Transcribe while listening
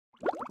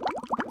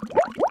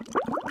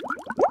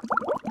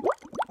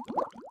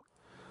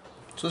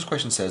So this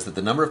question says that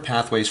the number of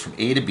pathways from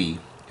A to B,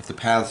 if the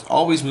paths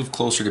always move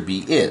closer to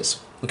B, is.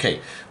 Okay,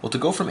 well, to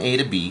go from A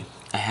to B,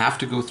 I have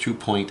to go through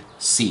point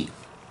C.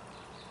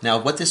 Now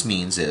what this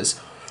means is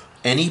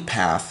any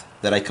path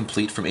that I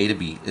complete from A to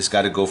B has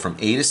got to go from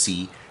A to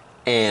C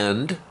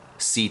and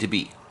C to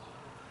B.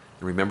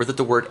 And remember that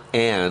the word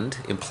 "and"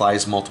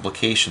 implies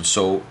multiplication.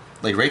 So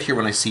like right here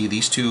when I see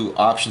these two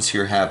options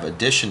here have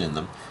addition in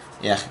them,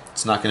 yeah,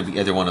 it's not going to be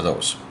either one of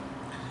those.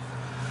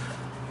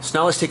 So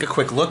now let's take a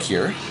quick look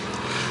here.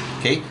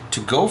 Okay, to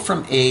go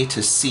from A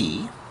to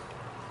C,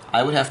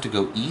 I would have to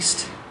go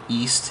east,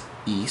 east,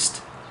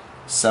 east,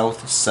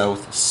 south,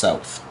 south,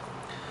 south.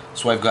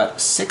 So I've got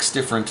 6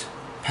 different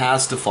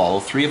paths to follow,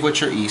 3 of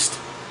which are east,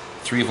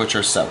 3 of which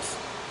are south.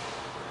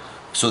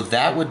 So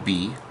that would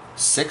be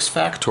 6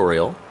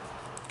 factorial,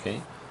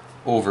 okay,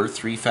 over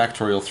 3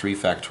 factorial, 3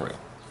 factorial.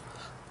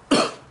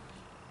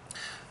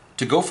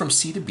 To go from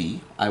C to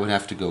B, I would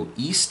have to go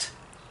east,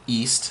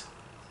 east,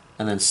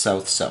 and then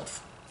south,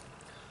 south.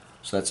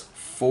 So that's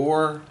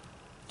 4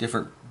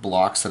 different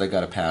blocks that I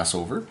got to pass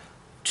over,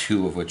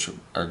 2 of which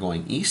are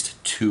going east,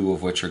 2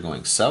 of which are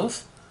going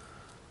south.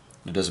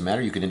 It doesn't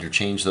matter, you can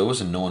interchange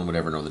those and no one would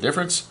ever know the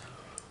difference.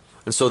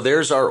 And so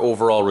there's our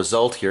overall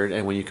result here,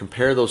 and when you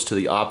compare those to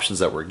the options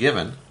that were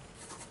given,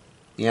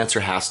 the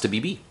answer has to be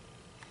B.